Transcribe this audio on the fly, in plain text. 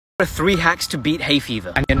There are 3 hacks to beat hay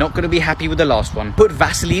fever, and you're not going to be happy with the last one. Put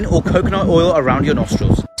Vaseline or coconut oil around your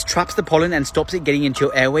nostrils. This traps the pollen and stops it getting into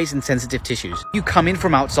your airways and sensitive tissues. You come in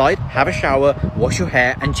from outside, have a shower, wash your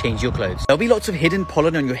hair, and change your clothes. There'll be lots of hidden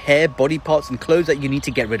pollen on your hair, body parts, and clothes that you need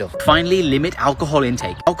to get rid of. Finally, limit alcohol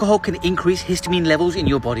intake. Alcohol can increase histamine levels in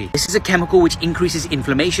your body. This is a chemical which increases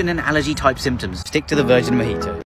inflammation and allergy type symptoms. Stick to the virgin mojito.